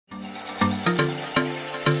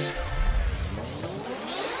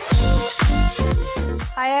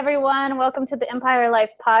Hi, everyone. Welcome to the Empire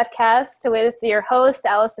Life podcast with your host,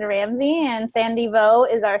 Allison Ramsey, and Sandy Vo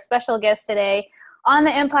is our special guest today. On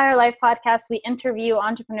the Empire Life podcast, we interview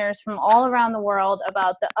entrepreneurs from all around the world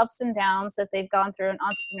about the ups and downs that they've gone through in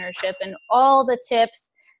entrepreneurship and all the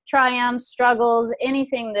tips, triumphs, struggles,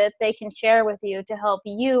 anything that they can share with you to help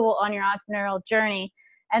you on your entrepreneurial journey.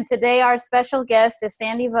 And today, our special guest is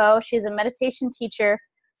Sandy Vo. She's a meditation teacher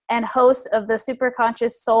and host of the Super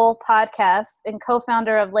Conscious Soul podcast and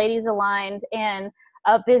co-founder of Ladies Aligned and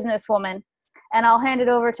a businesswoman. And I'll hand it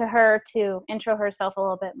over to her to intro herself a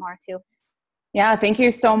little bit more too. Yeah, thank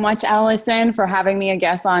you so much, Allison, for having me a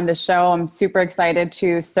guest on the show. I'm super excited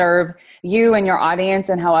to serve you and your audience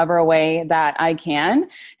in however way that I can.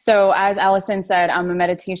 So as Allison said, I'm a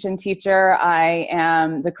meditation teacher. I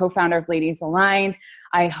am the co-founder of Ladies Aligned.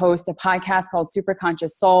 I host a podcast called Super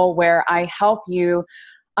Conscious Soul, where I help you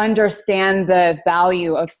understand the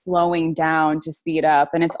value of slowing down to speed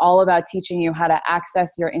up. And it's all about teaching you how to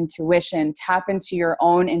access your intuition, tap into your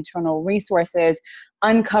own internal resources,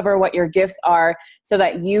 uncover what your gifts are so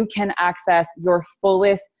that you can access your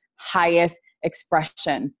fullest, highest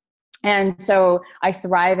expression. And so I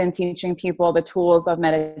thrive in teaching people the tools of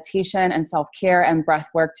meditation and self-care and breath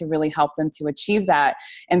work to really help them to achieve that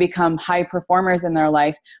and become high performers in their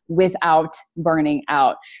life without burning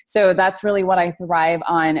out. So that's really what I thrive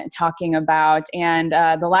on talking about. And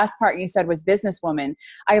the last part you said was businesswoman.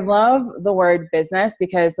 I love the word business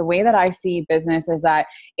because the way that I see business is that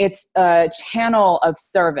it's a channel of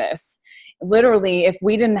service. Literally, if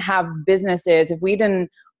we didn't have businesses, if we didn't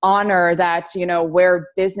honor that, we're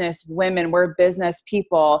business women, we're business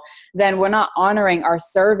people, then we're not honoring our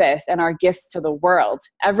service and our gifts to the world.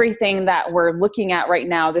 Everything that we're looking at right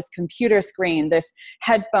now, this computer screen, this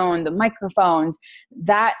headphone, the microphones,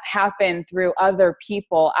 that happened through other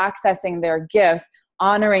people accessing their gifts,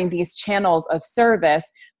 honoring these channels of service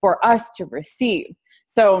for us to receive.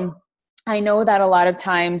 So I know that a lot of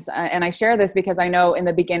times, and I share this because I know in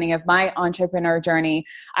the beginning of my entrepreneur journey,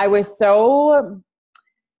 I was so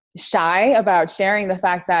shy about sharing the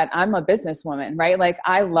fact that I'm a businesswoman, right? Like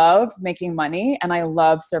I love making money and I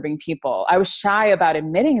love serving people. I was shy about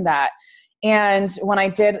admitting that. And when I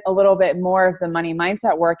did a little bit more of the money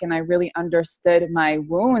mindset work and I really understood my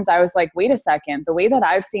wounds, I was like, wait a second, the way that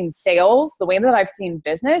I've seen sales, the way that I've seen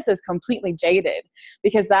business is completely jaded,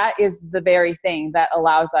 because that is the very thing that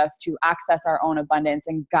allows us to access our own abundance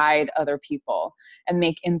and guide other people and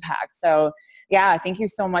make impact. So yeah, thank you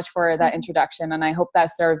so much for that introduction. And I hope that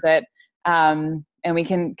serves it. And we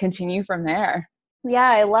can continue from there. Yeah,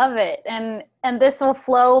 I love it. And this will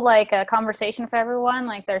flow like a conversation for everyone.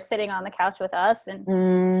 Like they're sitting on the couch with us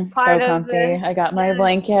and part so comfy. I got my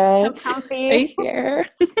blankets right here.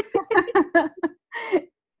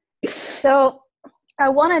 So I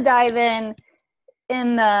want to dive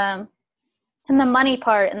in the money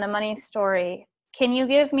part, in the money story. Can you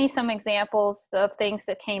give me some examples of things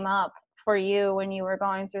that came up for you when you were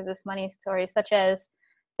going through this money story, such as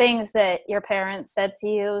things that your parents said to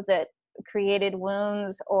you that created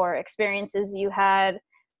wounds, or experiences you had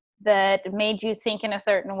that made you think in a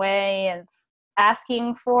certain way of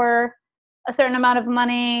asking for a certain amount of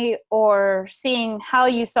money, or seeing how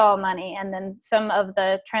you saw money, and then some of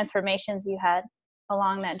the transformations you had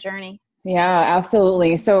along that journey? Yeah,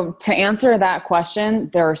 absolutely. So to answer that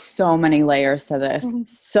question, there are so many layers to this,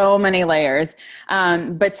 so many layers.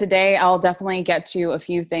 But today I'll definitely get to a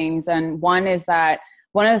few things. And one is that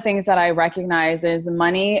one of the things that I recognize is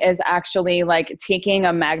money is actually like taking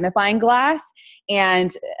a magnifying glass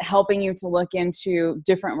and helping you to look into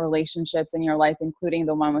different relationships in your life, including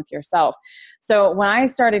the one with yourself. So when I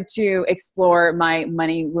started to explore my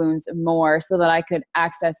money wounds more so that I could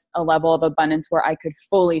access a level of abundance where I could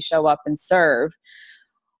fully show up and serve,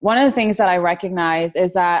 one of the things that I recognize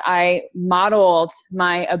is that I modeled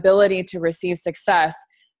my ability to receive success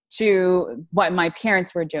to what my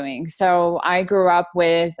parents were doing. So I grew up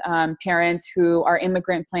with parents who are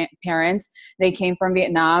immigrant parents. They came from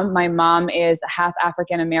Vietnam. My mom is half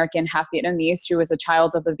African-American, half Vietnamese. She was a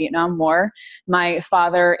child of the Vietnam War. My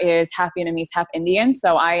father is half Vietnamese, half Indian.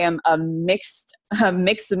 So I am a mixed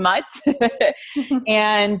mutt.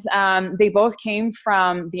 And they both came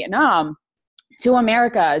from Vietnam to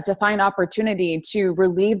America to find opportunity to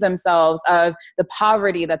relieve themselves of the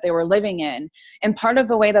poverty that they were living in. And part of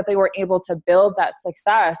the way that they were able to build that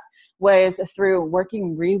success was through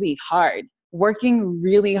working really hard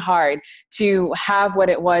to have what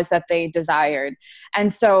it was that they desired.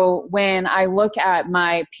 And so when I look at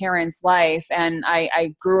my parents' life and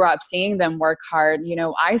I grew up seeing them work hard,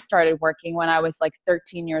 I started working when I was like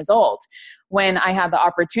 13 years old, when I had the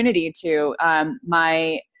opportunity to.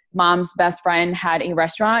 My mom's best friend had a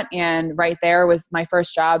restaurant, and right there was my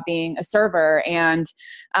first job being a server. And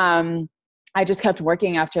I just kept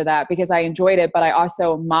working after that because I enjoyed it, but I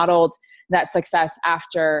also modeled that success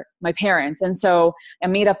after my parents. And so I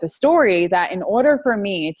made up the story that in order for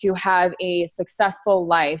me to have a successful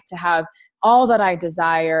life, to have all that I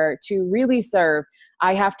desire, to really serve,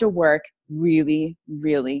 I have to work really,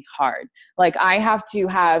 really hard. Like I have to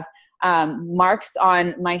have marks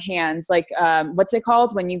on my hands, like what's it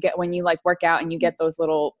called when you like work out and you get those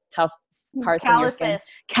little tough parts on your skin?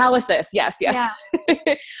 Calluses. Yes. Yeah.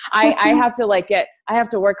 I have to I have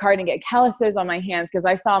to work hard and get calluses on my hands because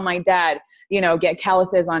I saw my dad, get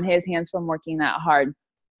calluses on his hands from working that hard.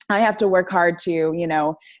 I have to work hard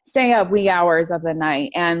to, stay up wee hours of the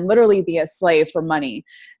night and literally be a slave for money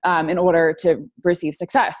in order to receive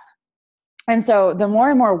success. And so the more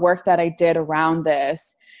and more work that I did around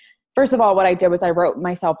this, first of all, what I did was I wrote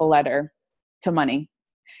myself a letter to money.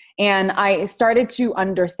 And I started to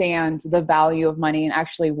understand the value of money and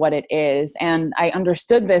actually what it is. And I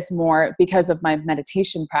understood this more because of my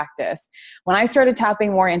meditation practice. When I started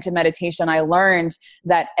tapping more into meditation, I learned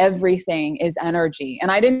that everything is energy.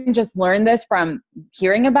 And I didn't just learn this from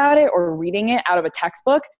hearing about it or reading it out of a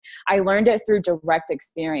textbook. I learned it through direct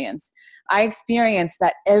experience. I experienced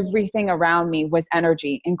that everything around me was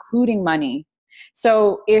energy, including money.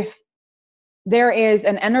 So if there is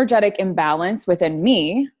an energetic imbalance within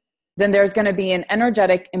me, then there's going to be an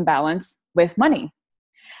energetic imbalance with money.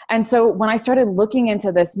 And so when I started looking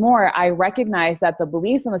into this more, I recognized that the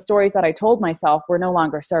beliefs and the stories that I told myself were no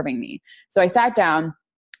longer serving me. So I sat down,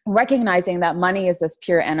 recognizing that money is this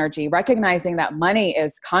pure energy, recognizing that money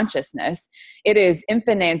is consciousness. It is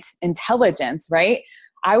infinite intelligence, right?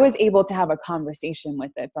 I was able to have a conversation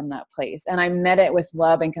with it from that place. And I met it with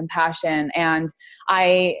love and compassion. And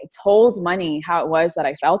I told money how it was that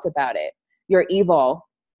I felt about it. You're evil.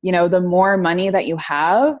 The more money that you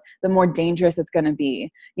have, the more dangerous it's going to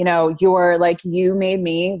be. You're like, you made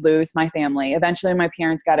me lose my family. Eventually my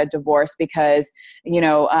parents got a divorce because,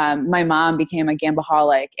 my mom became a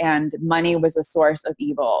gambaholic and money was a source of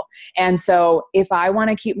evil. And so if I want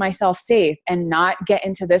to keep myself safe and not get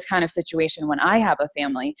into this kind of situation when I have a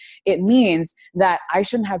family, it means that I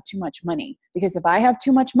shouldn't have too much money. Because if I have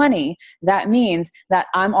too much money, that means that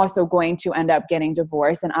I'm also going to end up getting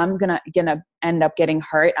divorced and I'm going to end up getting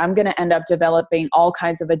hurt. I'm going to end up developing all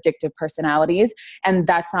kinds of addictive personalities. And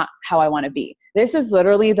that's not how I want to be. This is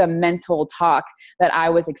literally the mental talk that I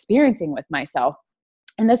was experiencing with myself.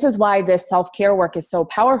 And this is why this self-care work is so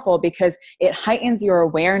powerful, because it heightens your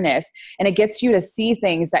awareness and it gets you to see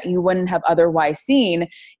things that you wouldn't have otherwise seen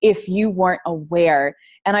if you weren't aware.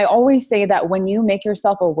 And I always say that when you make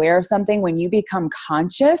yourself aware of something, when you become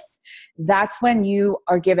conscious, that's when you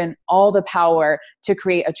are given all the power to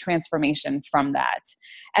create a transformation from that.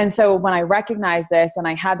 And so when I recognized this and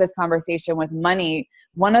I had this conversation with money,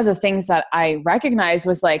 one of the things that I recognized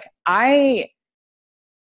was like, I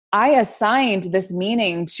assigned this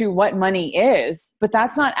meaning to what money is, but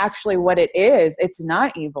that's not actually what it is. It's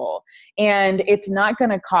not evil. And it's not going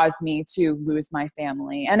to cause me to lose my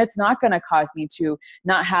family. And it's not going to cause me to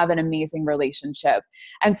not have an amazing relationship.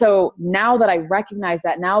 And so now that I recognize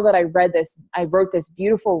that, now that I wrote this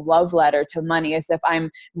beautiful love letter to money as if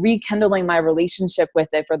I'm rekindling my relationship with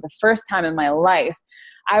it for the first time in my life,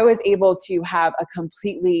 I was able to have a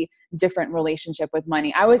completely different relationship with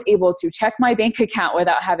money. I was able to check my bank account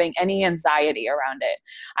without having any anxiety around it.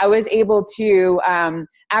 I was able to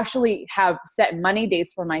actually have set money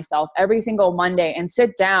dates for myself every single Monday and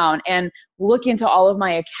sit down and look into all of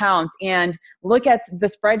my accounts and look at the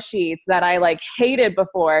spreadsheets that I hated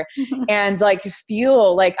before and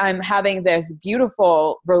feel like I'm having this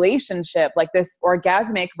beautiful relationship, like this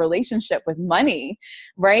orgasmic relationship with money,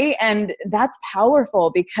 right? And that's powerful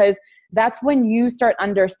because that's when you start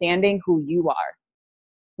understanding who you are.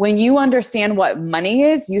 When you understand what money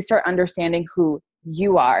is, you start understanding who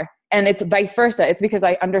you are. And it's vice versa. It's because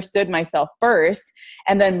I understood myself first,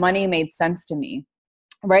 and then money made sense to me.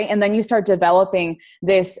 Right. And then you start developing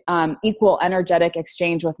this equal energetic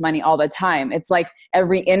exchange with money all the time. It's like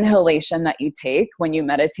every inhalation that you take when you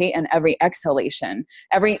meditate and every exhalation.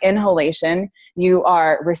 Every inhalation you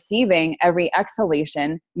are receiving, every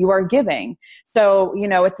exhalation you are giving. So,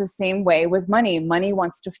 it's the same way with money. Money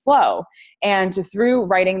wants to flow. And through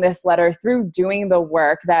writing this letter, through doing the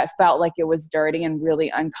work that felt like it was dirty and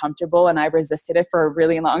really uncomfortable, and I resisted it for a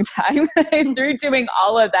really long time, through doing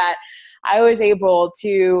all of that, I was able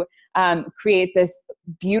to create this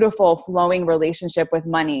beautiful flowing relationship with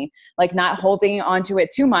money, like not holding onto it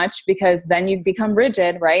too much, because then you become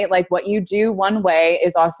rigid, right? Like what you do one way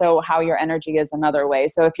is also how your energy is another way.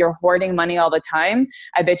 So if you're hoarding money all the time,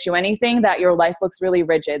 I bet you anything that your life looks really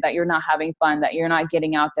rigid, that you're not having fun, that you're not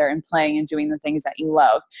getting out there and playing and doing the things that you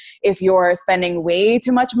love. If you're spending way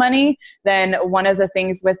too much money, then one of the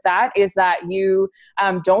things with that is that you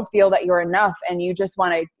don't feel that you're enough, and you just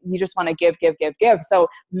want to give. So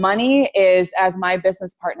money is, as my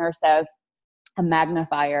business partner says, a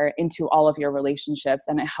magnifier into all of your relationships,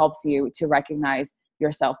 and it helps you to recognize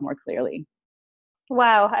yourself more clearly.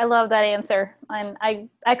 Wow, I love that answer.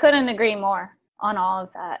 I couldn't agree more on all of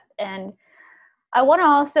that. And I want to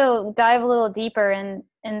also dive a little deeper in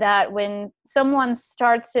that when someone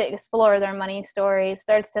starts to explore their money story,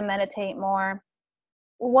 starts to meditate more,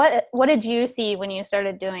 what did you see when you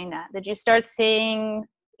started doing that? Did you start seeing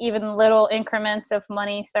even little increments of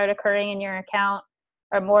money start occurring in your account,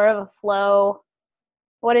 or more of a flow?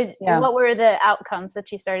 What were the outcomes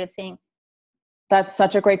that you started seeing? That's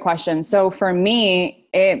such a great question. So for me,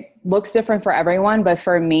 it looks different for everyone, but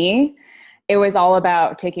for me, it was all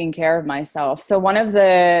about taking care of myself. So one of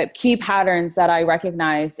the key patterns that I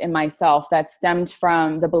recognized in myself that stemmed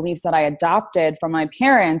from the beliefs that I adopted from my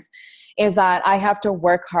parents is that I have to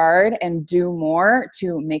work hard and do more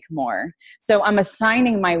to make more. So I'm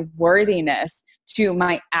assigning my worthiness to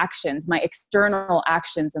my actions, my external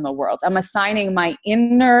actions in the world. I'm assigning my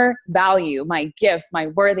inner value, my gifts, my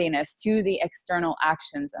worthiness to the external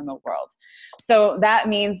actions in the world. So that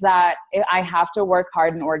means that I have to work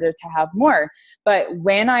hard in order to have more. But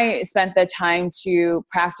when I spent the time to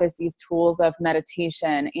practice these tools of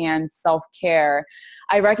meditation and self-care,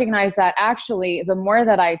 I recognized that actually the more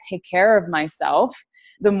that I take care of myself,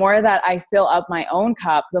 the more that I fill up my own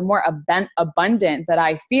cup, the more abundant that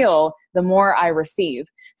I feel, the more I receive.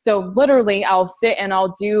 So literally I'll sit and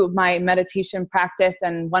I'll do my meditation practice,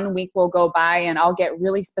 and 1 week will go by and I'll get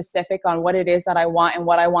really specific on what it is that I want and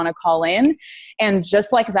what I want to call in. And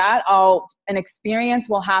just like that, an experience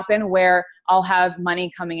will happen where I'll have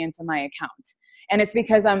money coming into my account. And it's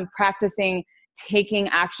because I'm practicing taking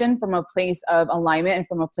action from a place of alignment and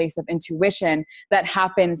from a place of intuition that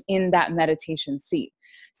happens in that meditation seat.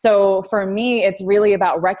 So for me, it's really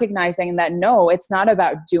about recognizing that no, it's not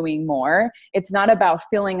about doing more. It's not about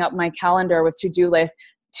filling up my calendar with to-do lists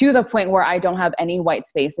to the point where I don't have any white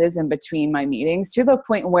spaces in between my meetings, to the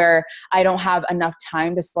point where I don't have enough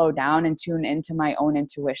time to slow down and tune into my own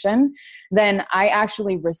intuition. Then I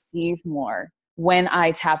actually receive more when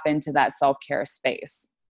I tap into that self-care space.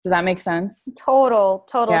 Does that make sense? Total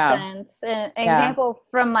sense. An example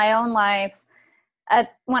from my own life.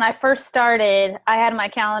 When I first started, I had my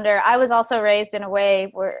calendar. I was also raised in a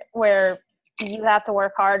way where you have to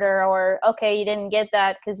work harder, or, okay, you didn't get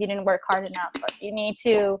that because you didn't work hard enough. Or you need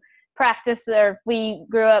to practice, or we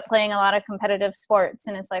grew up playing a lot of competitive sports.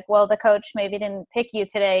 And it's like, well, the coach maybe didn't pick you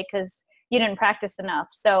today because you didn't practice enough.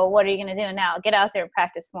 So what are you going to do now? Get out there and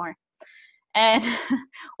practice more. And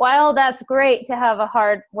while that's great to have a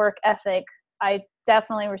hard work ethic, I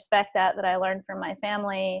definitely respect that I learned from my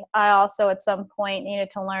family. I also at some point needed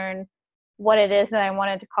to learn what it is that I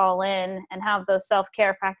wanted to call in and have those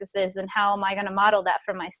self-care practices, and how am I going to model that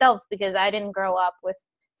for myself, because I didn't grow up with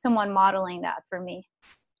someone modeling that for me.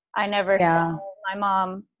 I never saw my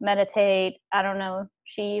mom meditate. I don't know if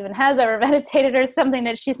she even has ever meditated, or something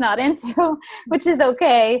that she's not into, which is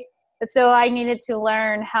okay. But so I needed to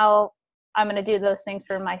learn how I'm going to do those things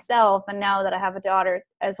for myself. And now that I have a daughter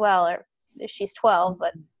as well, or she's 12,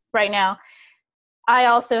 but right now I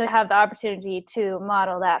also have the opportunity to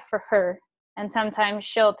model that for her. And sometimes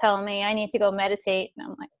she'll tell me I need to go meditate. And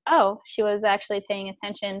I'm like, oh, she was actually paying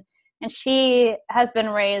attention. And she has been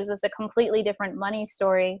raised with a completely different money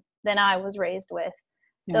story than I was raised with.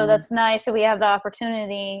 So that's nice that we have the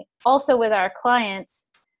opportunity also with our clients,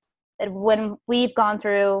 that when we've gone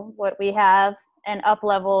through what we have and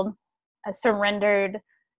up-leveled, surrendered,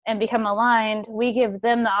 and become aligned, we give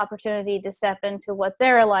them the opportunity to step into what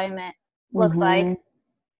their alignment looks like. And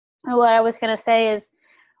what I was going to say is,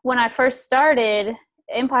 when I first started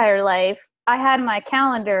Empire Life, I had my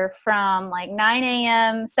calendar from like 9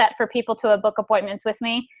 a.m. set for people to book appointments with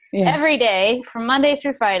me every day from Monday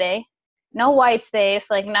through Friday. No white space,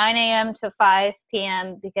 like 9 a.m. to 5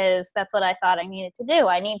 p.m. because that's what I thought I needed to do.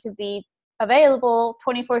 I need to be available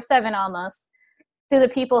 24/7 almost to the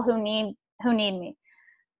people who need me.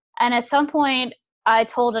 And at some point, I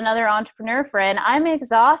told another entrepreneur friend, I'm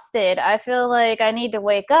exhausted. I feel like I need to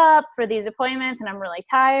wake up for these appointments, and I'm really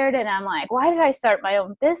tired. And I'm like, why did I start my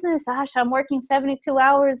own business? Gosh, I'm working 72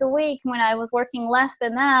 hours a week when I was working less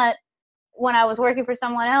than that when I was working for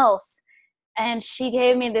someone else. And she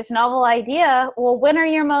gave me this novel idea. Well, when are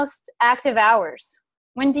your most active hours?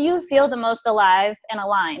 When do you feel the most alive and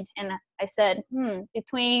aligned? And I said,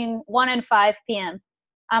 between 1 and 5 p.m.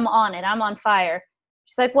 I'm on it. I'm on fire.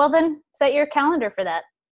 She's like, well, then set your calendar for that.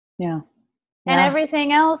 Yeah. And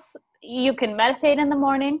everything else, you can meditate in the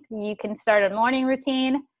morning. You can start a morning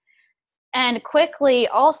routine. And quickly,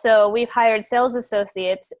 also, we've hired sales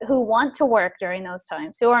associates who want to work during those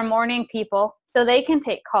times, who are morning people, so they can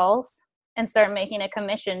take calls and start making a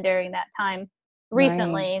commission during that time.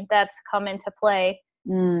 Recently, that's come into play.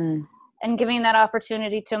 And giving that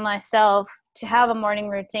opportunity to myself to have a morning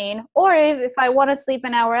routine. Or if I want to sleep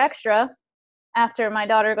an hour extra after my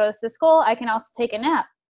daughter goes to school, I can also take a nap.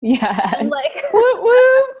 Yes. I'm like, whoop,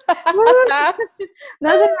 whoop.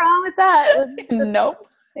 Nothing wrong with that. Nope.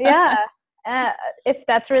 Yeah. If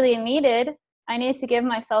that's really needed, I need to give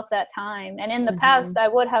myself that time. And in the past, I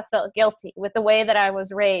would have felt guilty with the way that I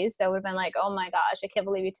was raised. I would have been like, oh my gosh, I can't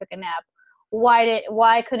believe you took a nap.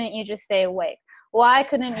 Why couldn't you just stay awake? Why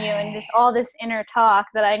couldn't you? And just all this inner talk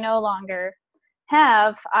that I no longer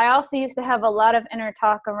have. I also used to have a lot of inner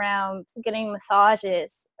talk around getting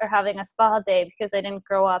massages or having a spa day because I didn't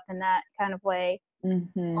grow up in that kind of way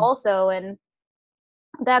also. And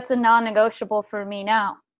that's a non-negotiable for me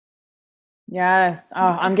now. Yes. Oh,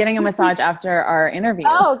 I'm getting a massage after our interview.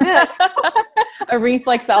 Oh, good. A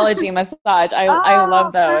reflexology massage. I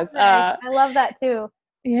love those. I love that too.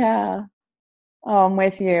 Yeah. Oh, I'm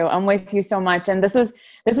with you. I'm with you so much. And this is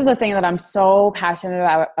a thing that I'm so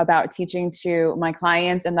passionate about teaching to my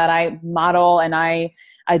clients, and that I model and I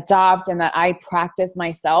adopt and that I practice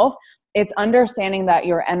myself. It's understanding that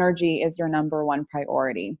your energy is your number one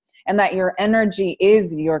priority, and that your energy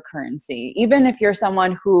is your currency. Even if you're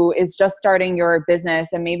someone who is just starting your business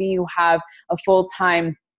and maybe you have a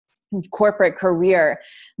full-time corporate career,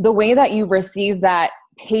 the way that you receive that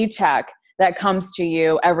paycheck that comes to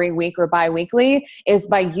you every week or bi-weekly is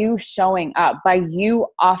by you showing up, by you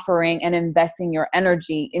offering and investing your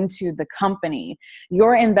energy into the company.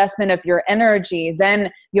 Your investment of your energy,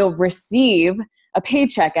 then you'll receive a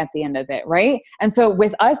paycheck at the end of it, right? And so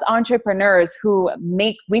with us entrepreneurs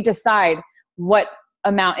we decide what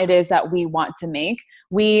amount it is that we want to make.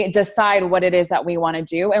 We decide what it is that we want to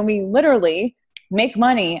do, and we literally make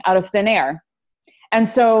money out of thin air. And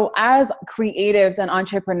so as creatives and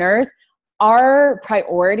entrepreneurs, our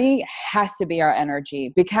priority has to be our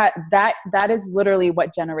energy, because that is literally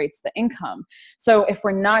what generates the income. So if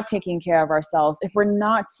we're not taking care of ourselves, if we're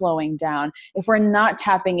not slowing down, if we're not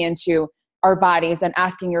tapping into our bodies and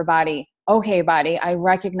asking your body, okay, body, I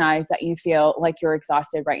recognize that you feel like you're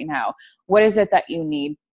exhausted right now. What is it that you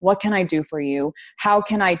need? What can I do for you? How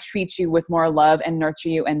can I treat you with more love and nurture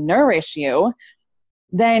you and nourish you?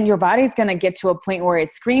 Then your body's going to get to a point where it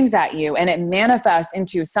screams at you and it manifests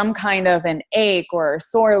into some kind of an ache or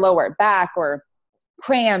sore lower back or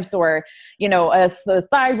cramps or, a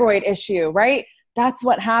thyroid issue, right? That's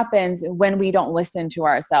what happens when we don't listen to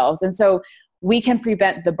ourselves. And so we can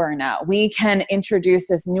prevent the burnout. We can introduce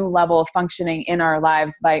this new level of functioning in our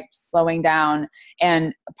lives by slowing down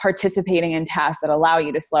and participating in tasks that allow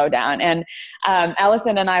you to slow down. And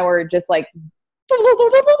Allison and I were just like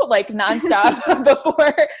nonstop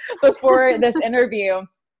before this interview,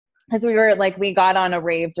 because we got on a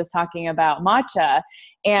rave just talking about matcha,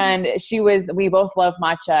 and we both love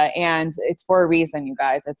matcha, and it's for a reason, you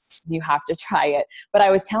guys. You have to try it. But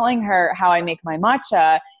I was telling her how I make my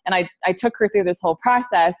matcha, and I took her through this whole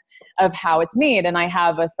process of how it's made, and I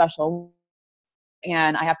have a special,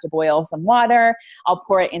 and I have to boil some water. I'll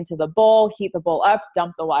pour it into the bowl, heat the bowl up,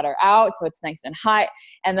 dump the water out so it's nice and hot.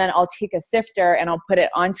 And then I'll take a sifter and I'll put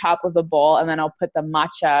it on top of the bowl, and then I'll put the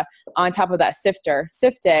matcha on top of that sifter,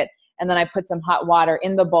 sift it. And then I put some hot water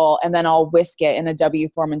in the bowl, and then I'll whisk it in a W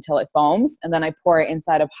form until it foams. And then I pour it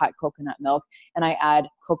inside of hot coconut milk, and I add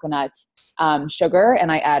coconut sugar,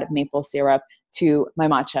 and I add maple syrup to my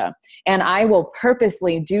matcha. And I will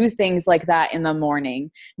purposely do things like that in the morning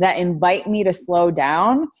that invite me to slow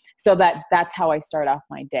down, so that's how I start off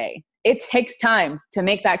my day. It takes time to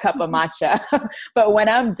make that cup of matcha. But when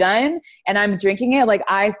I'm done and I'm drinking it,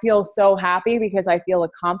 I feel so happy, because I feel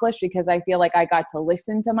accomplished, because I feel like I got to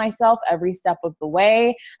listen to myself every step of the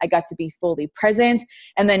way. I got to be fully present.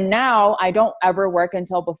 And then now I don't ever work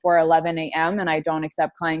until before 11 a.m. and I don't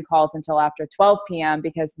accept client calls until after 12 p.m.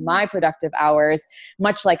 because my productive hours,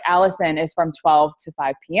 much like Allison, is from 12 to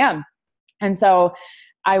 5 p.m. And so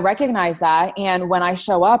I recognize that. And when I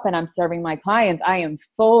show up and I'm serving my clients, I am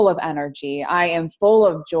full of energy. I am full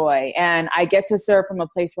of joy. And I get to serve from a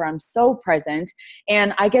place where I'm so present,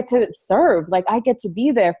 and I get to serve. Like, I get to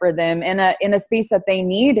be there for them in a space that they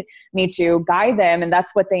need me to guide them. And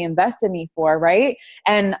that's what they invest in me for. Right.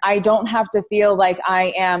 And I don't have to feel like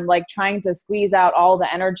I am like trying to squeeze out all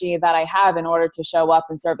the energy that I have in order to show up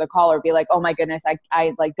and serve the call, or be like, oh my goodness,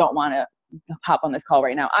 I like don't want to hop on this call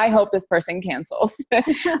right now. I hope this person cancels,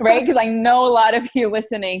 right? Because I know a lot of you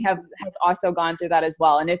listening has also gone through that as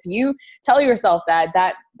well. And if you tell yourself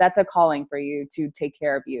that's a calling for you to take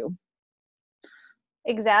care of you.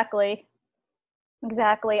 Exactly.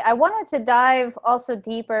 I wanted to dive also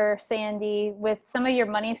deeper, Sandy, with some of your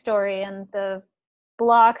money story and the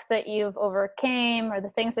blocks that you've overcame or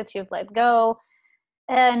the things that you've let go.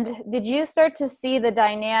 And did you start to see the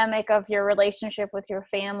dynamic of your relationship with your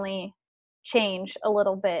family change a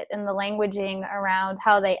little bit in the languaging around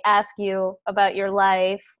how they ask you about your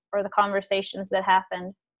life or the conversations that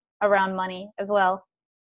happened around money as well?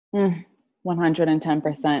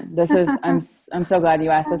 110%. This is, I'm so glad you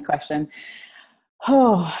asked this question.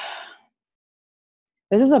 Oh,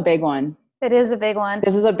 this is a big one. It is a big one.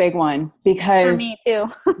 This is a big one because for me too.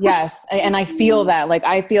 yes. And I feel that, like,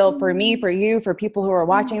 I feel for me, for you, for people who are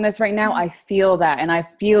watching this right now, I feel that. And I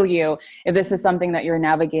feel you if this is something that you're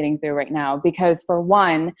navigating through right now, because for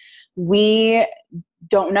one, we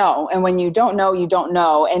don't know. And when you don't know, you don't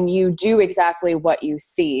know. And you do exactly what you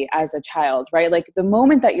see as a child, right? Like, the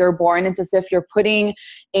moment that you're born, it's as if you're putting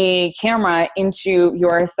a camera into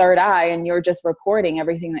your third eye and you're just recording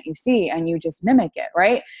everything that you see and you just mimic it,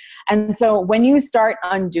 right? And so when you start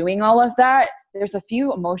undoing all of that, there's a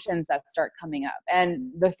few emotions that start coming up.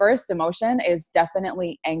 And the first emotion is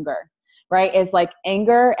definitely anger, right? It's like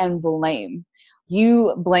anger and blame.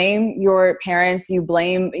 You blame your parents, you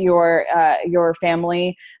blame your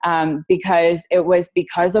family, because it was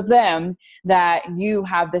because of them that you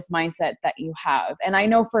have this mindset that you have. And I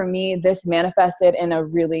know for me, this manifested in a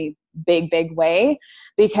really big way,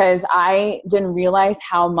 because I didn't realize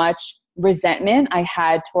how much resentment I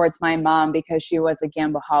had towards my mom because she was a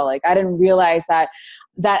gambaholic. I didn't realize that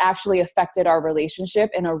actually affected our relationship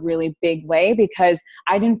in a really big way, because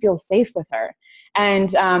I didn't feel safe with her.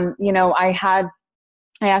 And,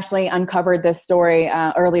 I actually uncovered this story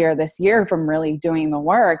earlier this year from really doing the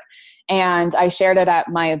work. And I shared it at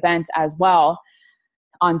my event as well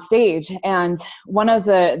on stage. And one of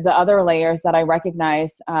the other layers that I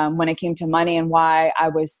recognized when it came to money and why I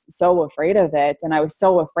was so afraid of it, and I was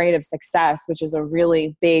so afraid of success, which is a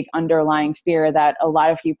really big underlying fear that a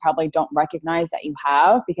lot of you probably don't recognize that you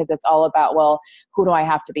have, because it's all about, well, who do I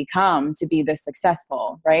have to become to be this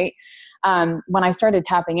successful, right? When I started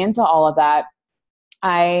tapping into all of that,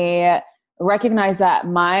 I recognized that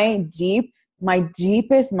my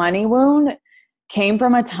deepest money wound came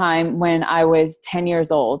from a time when I was 10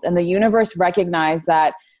 years old. And the universe recognized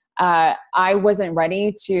that I wasn't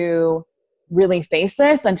ready to really face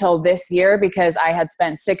this until this year, because I had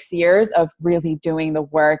spent 6 years of really doing the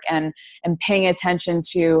work and paying attention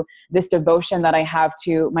to this devotion that I have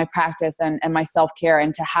to my practice and my self-care,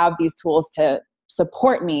 and to have these tools to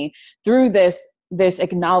support me through this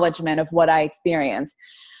acknowledgement of what I experienced.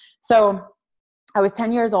 So I was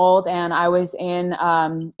 10 years old, and I was in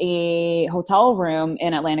a hotel room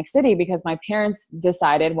in Atlantic City because my parents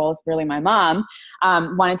decided, well, it's really my mom,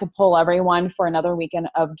 wanted to pull everyone for another weekend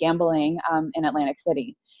of gambling in Atlantic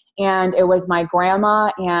City. And it was my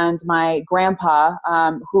grandma and my grandpa,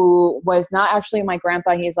 who was not actually my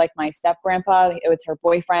grandpa. He's like my step grandpa. It was her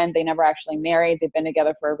boyfriend. They never actually married. They've been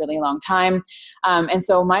together for a really long time. And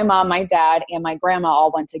so my mom, my dad, and my grandma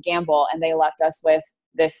all went to gamble, and they left us with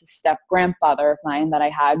this step grandfather of mine that I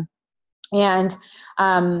had. And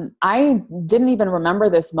I didn't even remember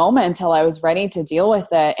this moment until I was ready to deal with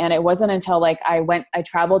it. And it wasn't until I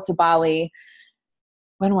traveled to Bali.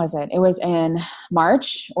 When was it? It was in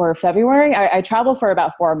March or February. I traveled for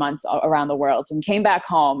about 4 months around the world and came back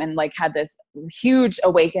home and had this huge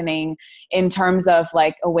awakening in terms of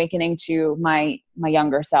awakening to my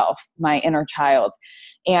younger self, my inner child.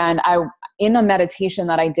 And in a meditation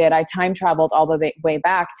that I did, I time traveled all the way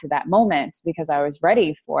back to that moment because I was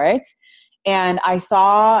ready for it. And I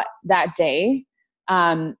saw that day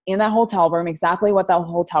in that hotel room, exactly what that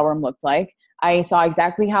hotel room looked like. I saw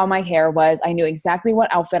exactly how my hair was. I knew exactly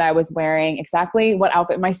what outfit I was wearing, exactly what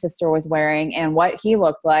outfit my sister was wearing, and what he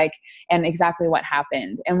looked like, and exactly what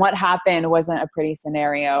happened. And what happened wasn't a pretty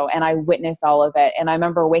scenario. And I witnessed all of it. And I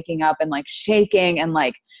remember waking up and shaking and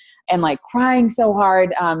and like crying so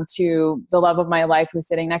hard, to the love of my life who's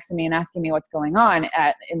sitting next to me and asking me what's going on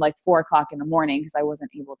in like 4 o'clock in the morning because I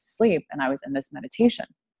wasn't able to sleep and I was in this meditation.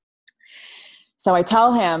 So I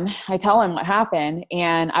tell him what happened.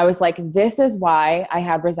 And I was like, this is why I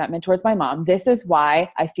had resentment towards my mom. This is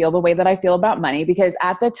why I feel the way that I feel about money. Because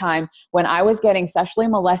at the time when I was getting sexually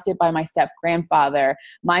molested by my step grandfather,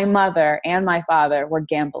 my mother and my father were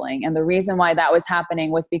gambling. And the reason why that was happening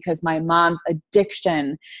was because my mom's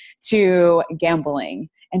addiction to gambling.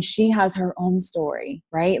 And she has her own story,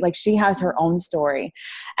 right? Like she has her own story.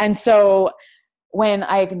 And so when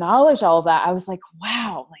I acknowledged all of that, I was like,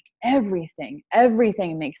 wow, like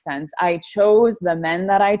everything makes sense. I chose the men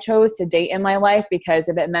that I chose to date in my life because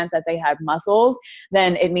if it meant that they had muscles,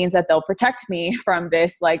 then it means that they'll protect me from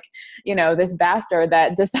this, like, this bastard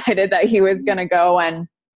that decided that he was going to go and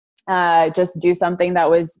just do something that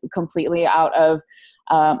was completely out of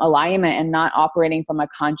alignment and not operating from a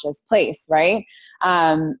conscious place. Right.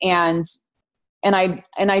 And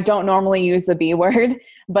I don't normally use the B word,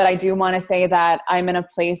 but I do want to say that I'm in a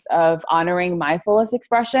place of honoring my fullest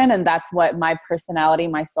expression. And that's what my personality,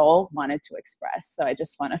 my soul wanted to express. So I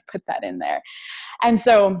just want to put that in there. And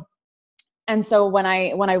so when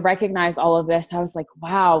I recognized all of this, I was like,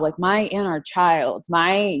 wow, like my inner child,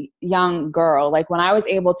 my young girl, like when I was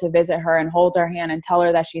able to visit her and hold her hand and tell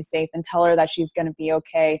her that she's safe and tell her that she's going to be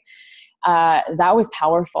okay, that was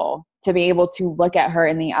powerful to be able to look at her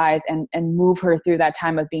in the eyes and move her through that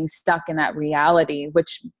time of being stuck in that reality,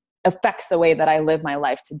 which affects the way that I live my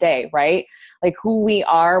life today, right? Like who we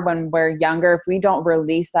are when we're younger, if we don't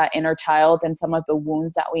release that inner child and some of the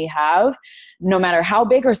wounds that we have, no matter how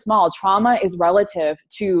big or small, trauma is relative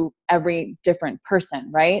to every different person,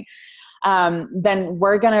 right? Then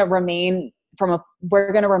we're going to remain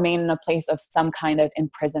in a place of some kind of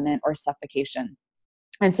imprisonment or suffocation.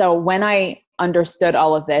 And so when I understood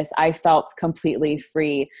all of this, I felt completely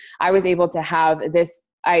free. I was able to have this.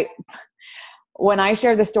 When I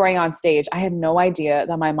shared the story on stage, I had no idea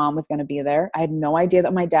that my mom was going to be there. I had no idea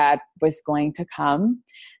that my dad was going to come.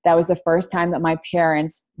 That was the first time that my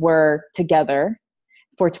parents were together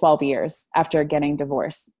for 12 years after getting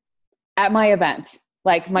divorced at my event.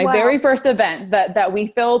 Like my very first event that we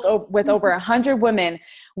filled with over 100 women,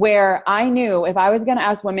 where I knew if I was going to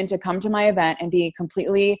ask women to come to my event and be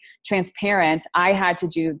completely transparent, I had to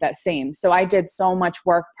do that same. So I did so much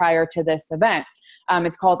work prior to this event.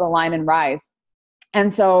 It's called Align and Rise.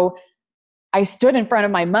 And so I stood in front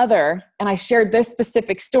of my mother and I shared this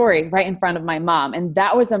specific story right in front of my mom. And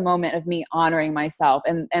that was a moment of me honoring myself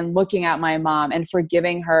and looking at my mom and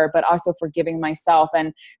forgiving her, but also forgiving myself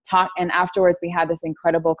and afterwards we had this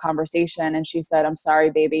incredible conversation and she said, "I'm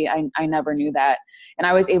sorry, baby. I never knew that." And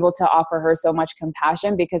I was able to offer her so much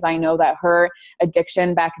compassion because I know that her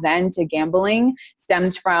addiction back then to gambling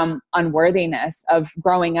stemmed from unworthiness of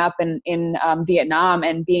growing up in Vietnam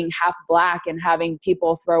and being half Black and having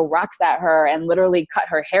people throw rocks at her and literally cut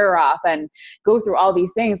her hair off and go through all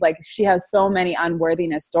these things. Like she has so many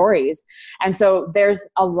unworthiness stories. And so there's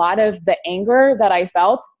a lot of the anger that I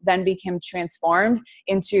felt then became transformed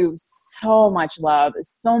into so much love,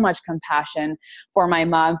 so much compassion for my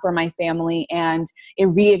mom, for my family. And it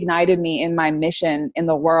reignited me in my mission in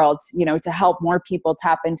the world, to help more people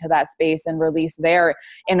tap into that space and release their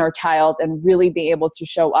inner child and really be able to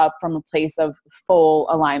show up from a place of full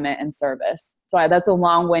alignment and service. So that's a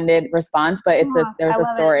long-winded response, but there's a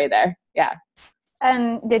story there. Yeah.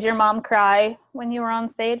 And did your mom cry when you were on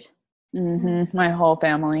stage? Mm-hmm. My whole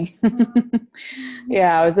family.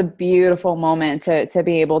 Yeah, it was a beautiful moment to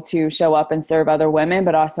be able to show up and serve other women,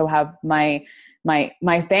 but also have my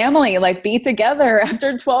family like be together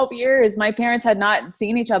after 12 years. My parents had not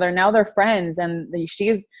seen each other. Now they're friends, and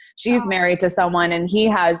she's married to someone, and he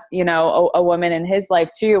has, a woman in his life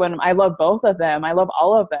too. And I love both of them. I love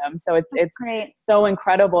all of them. So it's great. So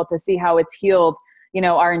incredible to see how it's healed,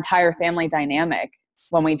 our entire family dynamic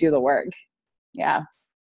when we do the work. Yeah.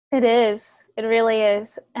 It is. It really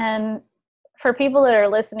is. And for people that are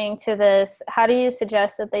listening to this, how do you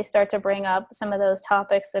suggest that they start to bring up some of those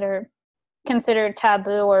topics that are considered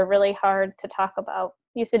taboo or really hard to talk about?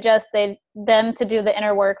 You suggest them to do the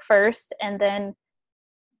inner work first and then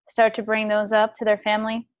start to bring those up to their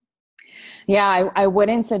family? Yeah, I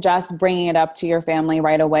wouldn't suggest bringing it up to your family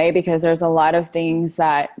right away because there's a lot of things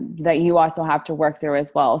that you also have to work through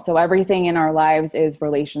as well. So everything in our lives is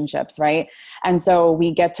relationships, right? And so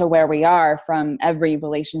we get to where we are from every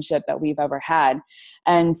relationship that we've ever had.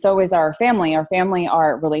 And so is our family. Our family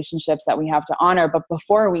are relationships that we have to honor. But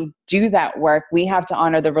before we do that work, we have to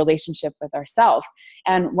honor the relationship with ourselves.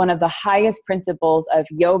 And one of the highest principles of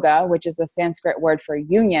yoga, which is the Sanskrit word for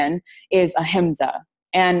union, is ahimsa.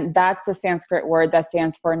 And that's a Sanskrit word that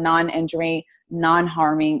stands for non-injury,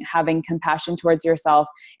 non-harming, having compassion towards yourself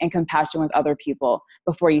and compassion with other people.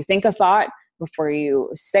 Before you think a thought, before you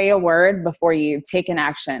say a word, before you take an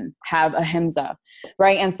action, have ahimsa,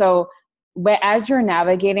 right? And so as you're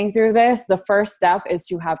navigating through this, the first step is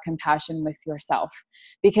to have compassion with yourself,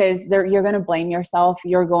 because you're going to blame yourself.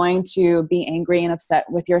 You're going to be angry and upset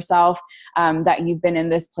with yourself that you've been in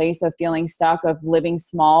this place of feeling stuck, of living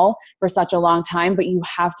small for such a long time. But you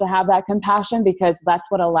have to have that compassion, because that's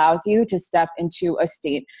what allows you to step into a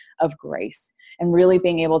state of grace and really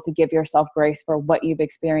being able to give yourself grace for what you've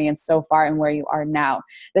experienced so far and where you are now.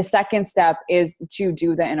 The second step is to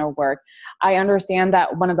do the inner work. I understand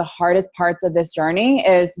that one of the hardest parts of this journey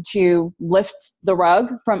is to lift the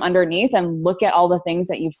rug from underneath and look at all the things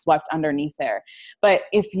that you've swept underneath there. But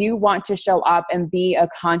if you want to show up and be a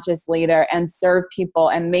conscious leader and serve people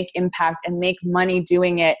and make impact and make money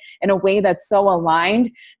doing it in a way that's so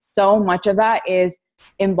aligned, so much of that is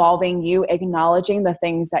involving you acknowledging the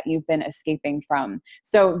things that you've been escaping from.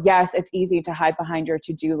 So yes, it's easy to hide behind your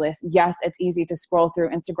to-do list. Yes, it's easy to scroll through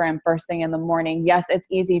Instagram first thing in the morning. Yes, it's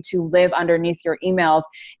easy to live underneath your emails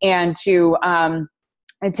and to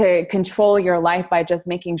control your life by just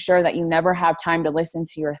making sure that you never have time to listen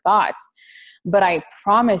to your thoughts. But I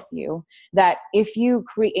promise you that if you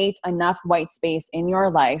create enough white space in your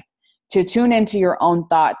life to tune into your own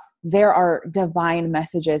thoughts, there are divine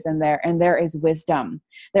messages in there, and there is wisdom.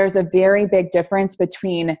 There's a very big difference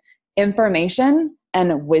between information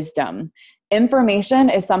and wisdom. Information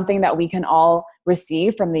is something that we can all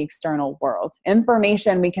receive from the external world.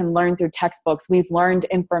 Information we can learn through textbooks. We've learned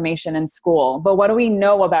information in school. But what do we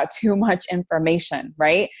know about too much information,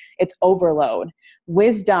 right? It's overload.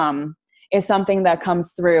 Wisdom is something that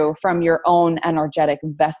comes through from your own energetic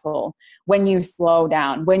vessel. When you slow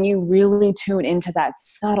down, when you really tune into that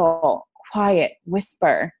subtle, quiet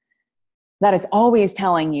whisper that is always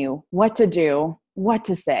telling you what to do, what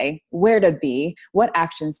to say, where to be, what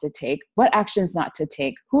actions to take, what actions not to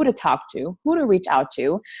take, who to talk to, who to reach out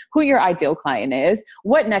to, who your ideal client is,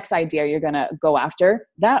 what next idea you're going to go after.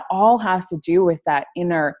 That all has to do with that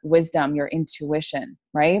inner wisdom, your intuition,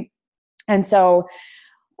 right? And so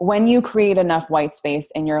when you create enough white space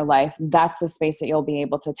in your life, that's the space that you'll be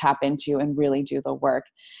able to tap into and really do the work.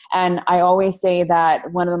 And I always say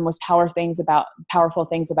that one of the most powerful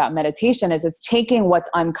things about meditation is it's taking what's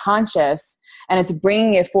unconscious and it's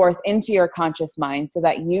bringing it forth into your conscious mind so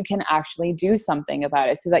that you can actually do something about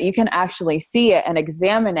it, so that you can actually see it and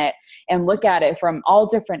examine it and look at it from all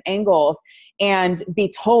different angles and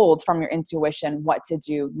be told from your intuition what to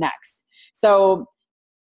do next. So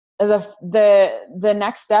the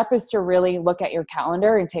next step is to really look at your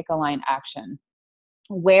calendar and take aligned action.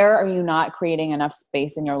 Where are you not creating enough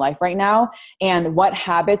space in your life right now? And what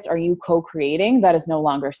habits are you co-creating that is no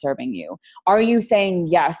longer serving you? Are you saying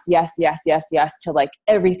yes, yes, yes, yes, yes to like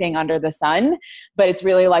everything under the sun, but it's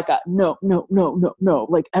really like a no, no, no, no, no.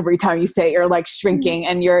 Like every time you say it, you're like shrinking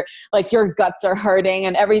and you're like, your guts are hurting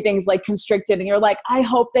and everything's like constricted and you're like, I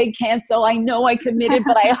hope they cancel. I know I committed,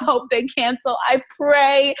 but I hope they cancel. I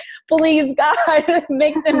pray, please God,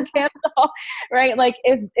 make them cancel, right? Like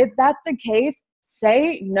if that's the case,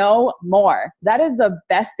 say no more. That is the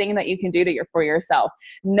best thing that you can do for yourself.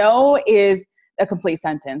 No is a complete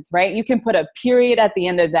sentence, right? You can put a period at the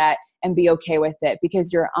end of that and be okay with it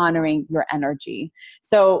because you're honoring your energy.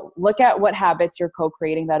 So look at what habits you're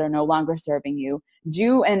co-creating that are no longer serving you.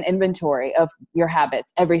 Do an inventory of your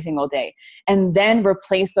habits every single day, and then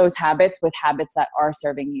replace those habits with habits that are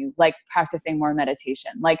serving you, like practicing more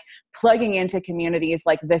meditation, like plugging into communities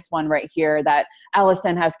like this one right here that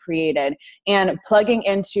Allison has created, and plugging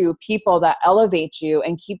into people that elevate you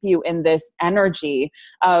and keep you in this energy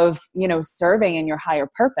of, serving in your higher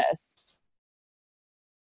purpose.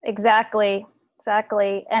 Exactly.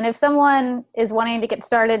 And if someone is wanting to get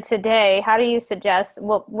started today, how do you suggest,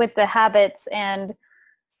 with the habits and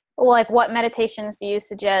like what meditations do you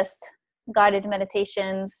suggest, guided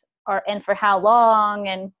meditations, and for how long,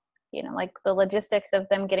 and like the logistics of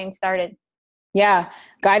them getting started? Yeah,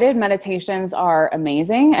 guided meditations are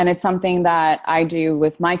amazing. And it's something that I do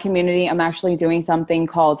with my community. I'm actually doing something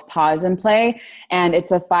called Pause and Play. And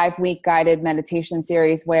it's a 5-week guided meditation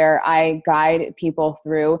series where I guide people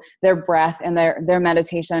through their breath and their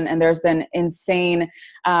meditation. And there's been insane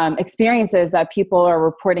experiences that people are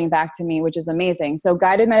reporting back to me, which is amazing. So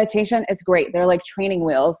guided meditation, it's great. They're like training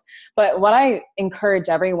wheels. But what I encourage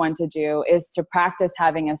everyone to do is to practice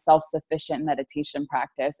having a self-sufficient meditation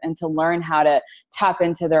practice and to learn how to tap into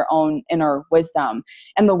into their own inner wisdom.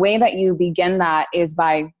 And the way that you begin that is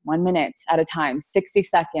by 1 minute at a time, 60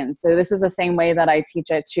 seconds. So this is the same way that I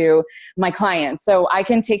teach it to my clients. So I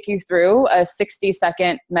can take you through a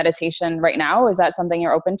 60-second meditation right now. Is that something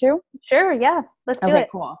you're open to? Sure. Yeah. Let's do it.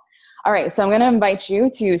 Cool. All right. So I'm going to invite you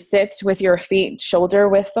to sit with your feet shoulder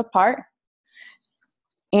width apart.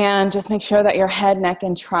 And just make sure that your head, neck,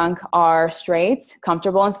 and trunk are straight,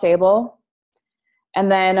 comfortable, and stable. And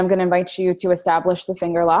then I'm going to invite you to establish the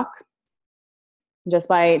finger lock just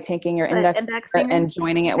by taking your index finger and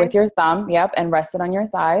joining it with your thumb. Yep. And rest it on your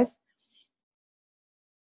thighs.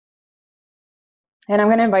 And I'm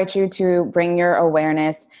going to invite you to bring your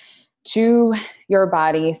awareness to your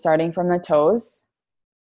body, starting from the toes.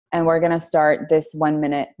 And we're going to start this 1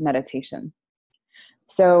 minute meditation.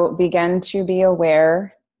 So begin to be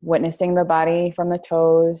aware, witnessing the body from the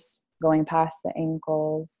toes, going past the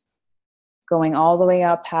ankles, going all the way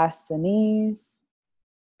up past the knees,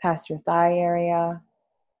 past your thigh area,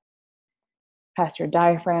 past your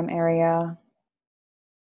diaphragm area,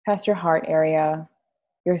 past your heart area,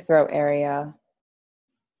 your throat area.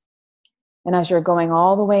 And as you're going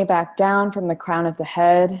all the way back down from the crown of the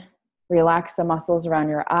head, relax the muscles around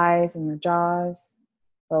your eyes and your jaws,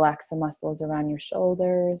 relax the muscles around your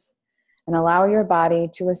shoulders, and allow your body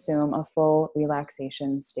to assume a full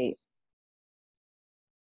relaxation state.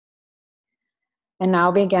 And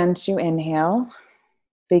now begin to inhale,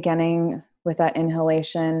 beginning with that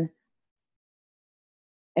inhalation,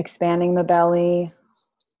 expanding the belly,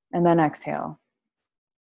 and then exhale.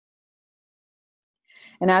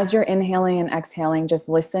 And as you're inhaling and exhaling, just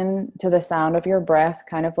listen to the sound of your breath,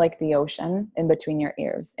 kind of like the ocean in between your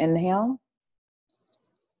ears. Inhale.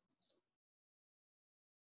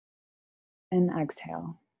 And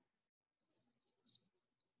exhale.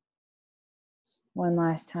 One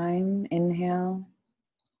last time. Inhale.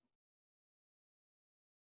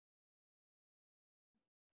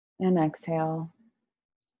 And exhale.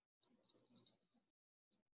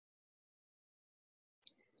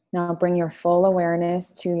 Now bring your full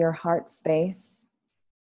awareness to your heart space.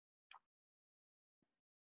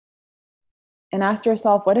 And ask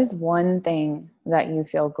yourself, what is one thing that you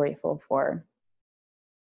feel grateful for?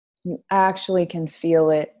 You actually can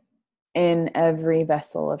feel it in every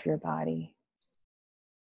vessel of your body.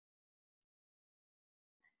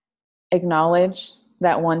 Acknowledge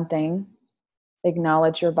that one thing.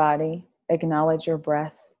 Acknowledge your body. Acknowledge your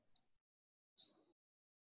breath.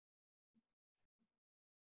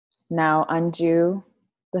 Now undo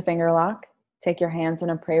the finger lock. Take your hands in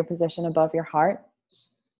a prayer position above your heart.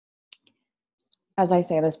 As I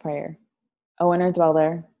say this prayer, O inner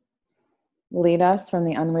dweller, lead us from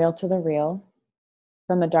the unreal to the real,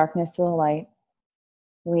 from the darkness to the light.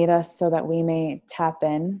 Lead us so that we may tap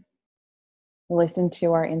in, listen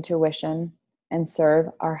to our intuition, and serve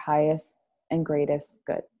our highest and greatest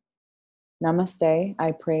good. Namaste,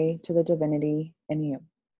 I pray to the divinity in you.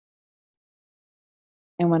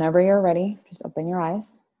 And whenever you're ready, just open your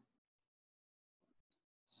eyes.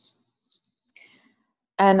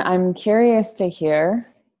 And I'm curious to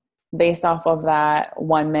hear, based off of that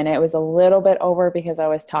 1 minute, it was a little bit over because I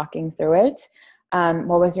was talking through it.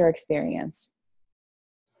 What was your experience?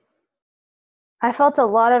 I felt a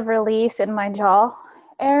lot of release in my jaw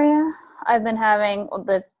area. I've been having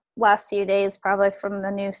the last few days, probably from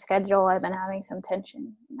the new schedule, I've been having some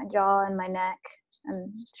tension in my jaw and my neck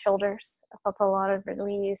and shoulders. I felt a lot of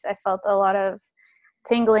release. I felt a lot of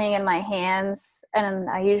tingling in my hands. And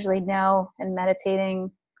I usually know in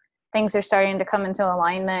meditating, things are starting to come into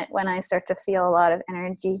alignment when I start to feel a lot of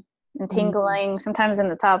energy and tingling, sometimes in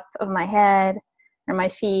the top of my head or my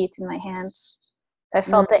feet and my hands. I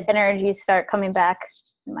felt the energy start coming back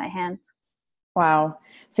in my hands. Wow.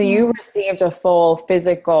 So you received a full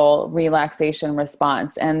physical relaxation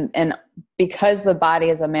response. And because the body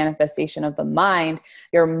is a manifestation of the mind,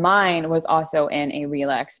 your mind was also in a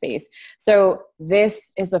relaxed space. So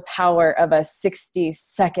this is the power of a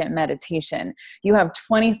 60-second meditation. You have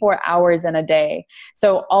 24 hours in a day.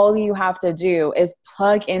 So all you have to do is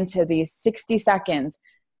plug into these 60 seconds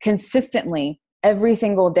consistently every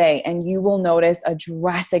single day, and you will notice a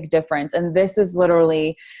drastic difference. And this is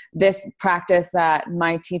literally this practice that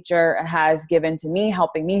my teacher has given to me,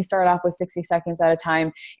 helping me start off with 60 seconds at a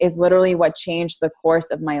time, is literally what changed the course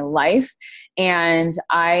of my life. And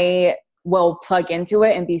I will plug into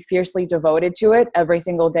it and be fiercely devoted to it every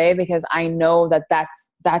single day, because I know that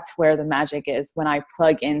that's where the magic is, when I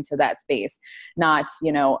plug into that space, not,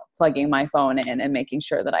 plugging my phone in and making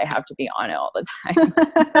sure that I have to be on it all the time.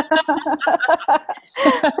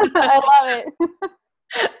 I love it.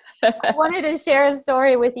 I wanted to share a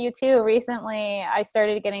story with you too. Recently, I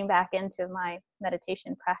started getting back into my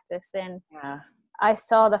meditation practice, and Yeah. I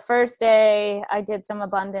saw the first day I did some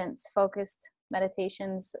abundance focused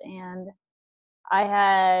meditations, and I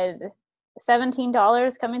had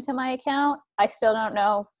 $17 come into my account. I still don't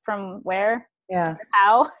know from where, Yeah.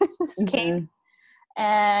 how this came, Mm-hmm.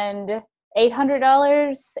 and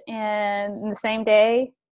 $800 in the same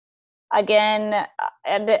day. Again,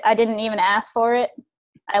 and I didn't even ask for it.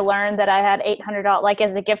 I learned that I had $800, like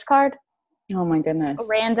as a gift card, Oh my goodness.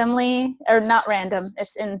 randomly, or not random.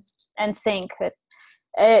 It's in sync.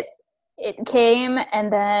 It it came,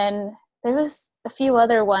 and then there was a few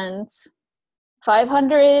other ones,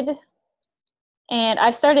 500, and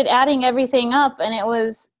I started adding everything up, and it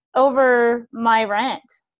was over my rent.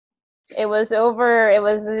 It was over. It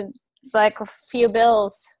was like a few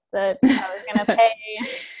bills that I was gonna pay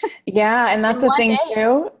Yeah, and in that's the one thing day.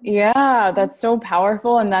 too. Yeah, that's so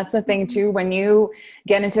powerful. And that's the thing too. When you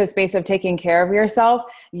get into a space of taking care of yourself,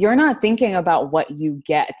 you're not thinking about what you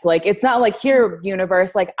get. Like, it's not like, here,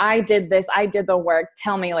 universe, like, I did this, I did the work.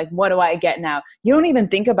 Tell me, like, what do I get now? You don't even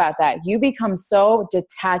think about that. You become so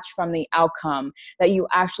detached from the outcome that you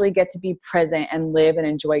actually get to be present and live and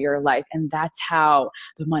enjoy your life. And that's how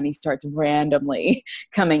the money starts randomly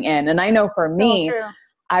coming in. And I know for So me, true.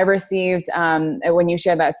 I received, when you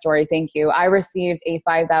shared that story, thank you. I received a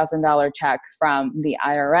 $5,000 check from the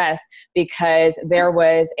IRS because there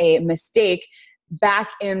was a mistake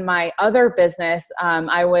back in my other business.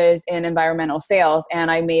 I was in environmental sales,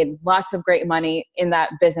 and I made lots of great money in that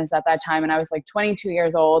business at that time. And I was like 22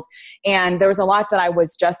 years old. And there was a lot that I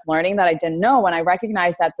was just learning that I didn't know. When I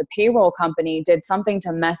recognized that the payroll company did something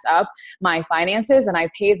to mess up my finances, and I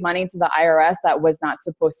paid money to the IRS that was not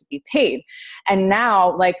supposed to be paid. And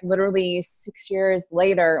now, like literally 6 years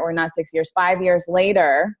later, or not 6 years, 5 years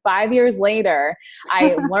later,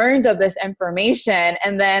 I learned of this information,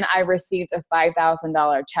 and then I received a $5,000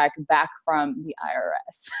 check back from the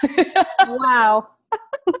IRS. Wow.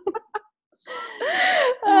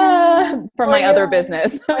 From Well, my other you're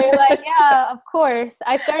business. well, you're like, yeah, of course.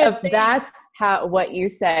 I started saying, That's how what you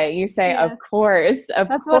say. You say, of yes, course, of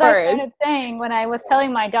that's what I course. started saying when I was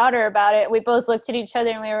telling my daughter about it. We both looked at each other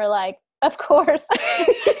and we were like, of course.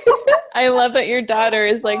 I love that your daughter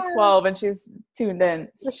is like 12 and she's tuned in.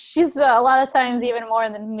 She's a lot of times even more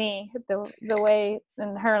than me. The way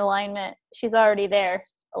in her alignment, she's already there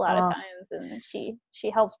a lot of Oh. times, and she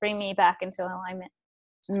helps bring me back into alignment.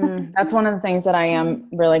 That's one of the things that I am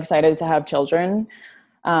really excited to have children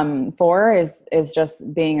for is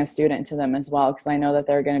just being a student to them as well, because I know that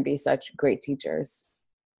they're going to be such great teachers.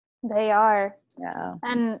 They are. Yeah.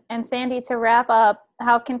 And Sandy, to wrap up,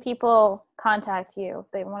 how can people contact you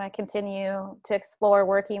if they want to continue to explore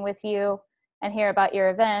working with you and hear about your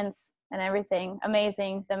events and everything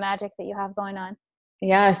amazing, the magic that you have going on?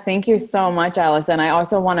 Yes, thank you so much, Allison. I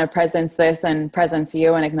also want to presence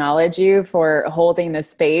you and acknowledge you for holding this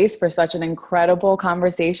space for such an incredible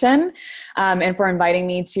conversation, and for inviting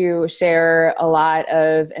me to share a lot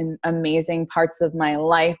of amazing parts of my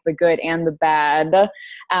life, the good and the bad.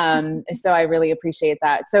 So I really appreciate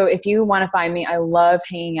that. So if you want to find me, I love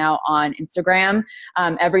hanging out on Instagram.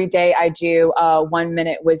 Every day I do a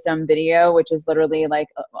 1-minute wisdom video, which is literally like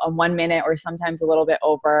a 1 minute or sometimes a little bit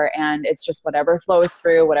over. And it's just whatever flows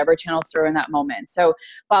through, whatever channels through in that moment. So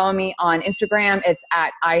follow me on Instagram. It's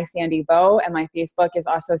at iSandyVo, and my Facebook is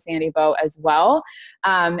also Sandy Vo as well.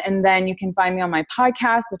 And then you can find me on my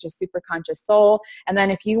podcast, which is Super Conscious Soul. And then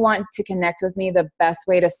if you want to connect with me, the best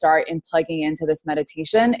way to start in plugging into this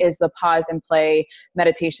meditation is the Pause and Play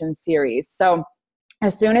meditation series. So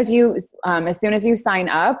as soon as you sign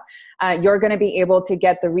up, you're going to be able to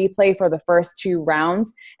get the replay for the first 2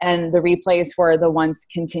 rounds and the replays for the ones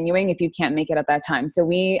continuing if you can't make it at that time. So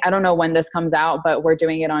I don't know when this comes out, but we're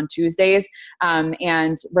doing it on Tuesdays.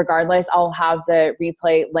 And regardless, I'll have the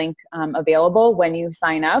replay link available when you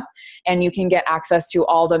sign up, and you can get access to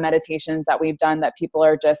all the meditations that we've done that people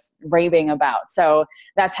are just raving about. So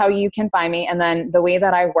that's how you can find me. And then the way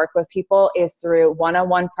that I work with people is through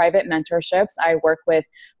one-on-one private mentorships. I work with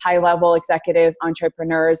high-level executives,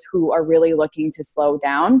 entrepreneurs who are really looking to slow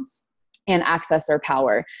down and access their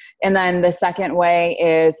power. And then the second way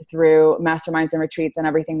is through masterminds and retreats and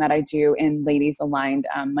everything that I do in Ladies Aligned,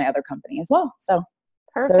 my other company as well. So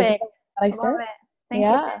Perfect. those are that I Love serve. it. Thank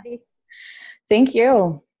you, Sandy. Thank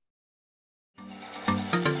you.